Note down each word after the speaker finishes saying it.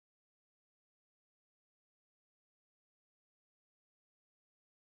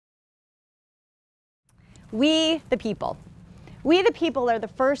We the people. We the people are the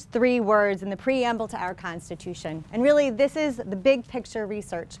first three words in the preamble to our Constitution. And really, this is the big picture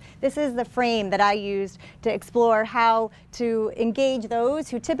research. This is the frame that I used to explore how to engage those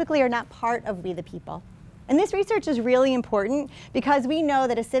who typically are not part of we the people. And this research is really important because we know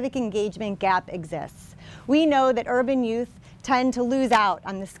that a civic engagement gap exists. We know that urban youth tend to lose out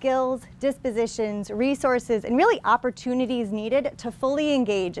on the skills, dispositions, resources, and really opportunities needed to fully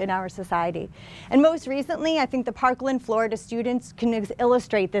engage in our society. And most recently, I think the Parkland, Florida students can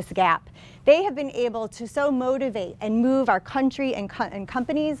illustrate this gap. They have been able to so motivate and move our country and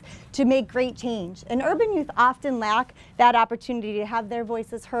companies to make great change. And urban youth often lack that opportunity to have their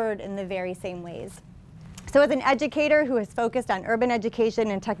voices heard in the very same ways. So as an educator who has focused on urban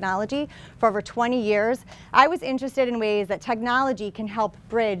education and technology for over 20 years, I was interested in ways that technology can help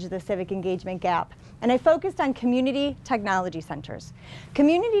bridge the civic engagement gap. And I focused on community technology centers.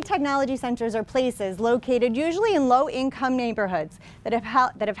 Community technology centers are places located usually in low-income neighborhoods that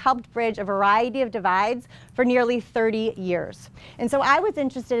have helped bridge a variety of divides for nearly 30 years. And so I was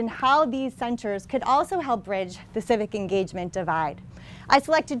interested in how these centers could also help bridge the civic engagement divide. I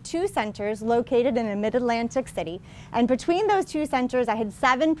selected 2 centers located in a mid-Atlantic city, and between those 2 centers I had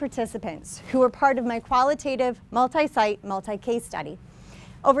 7 participants who were part of my qualitative, multi-site, multi-case study.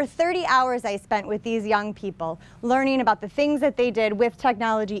 Over 30 hours I spent with these young people, learning about the things that they did with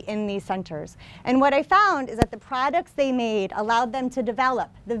technology in these centers. And what I found is that the products they made allowed them to develop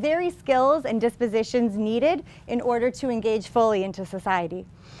the very skills and dispositions needed in order to engage fully into society.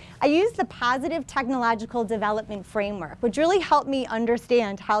 I used the positive technological development framework, which really helped me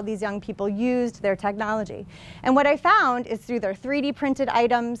understand how these young people used their technology. And what I found is through their 3D printed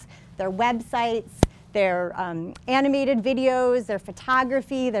items, their websites, their animated videos, their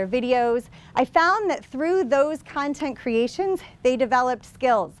photography, their videos, I found that through those content creations, they developed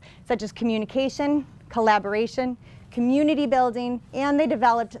skills such as communication, collaboration, community building, and they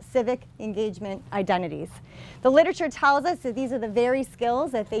developed civic engagement identities. The literature tells us that these are the very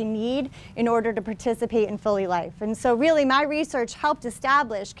skills that they need in order to participate in fully life. And so really my research helped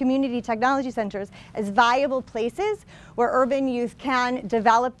establish community technology centers as viable places where urban youth can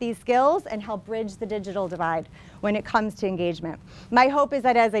develop these skills and help bridge the digital divide when it comes to engagement. My hope is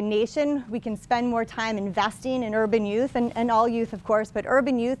that as a nation, we can spend more time investing in urban youth, and all youth of course, but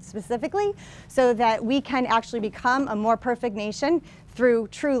urban youth specifically, so that we can actually become a more perfect nation through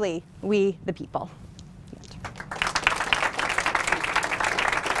truly we the people.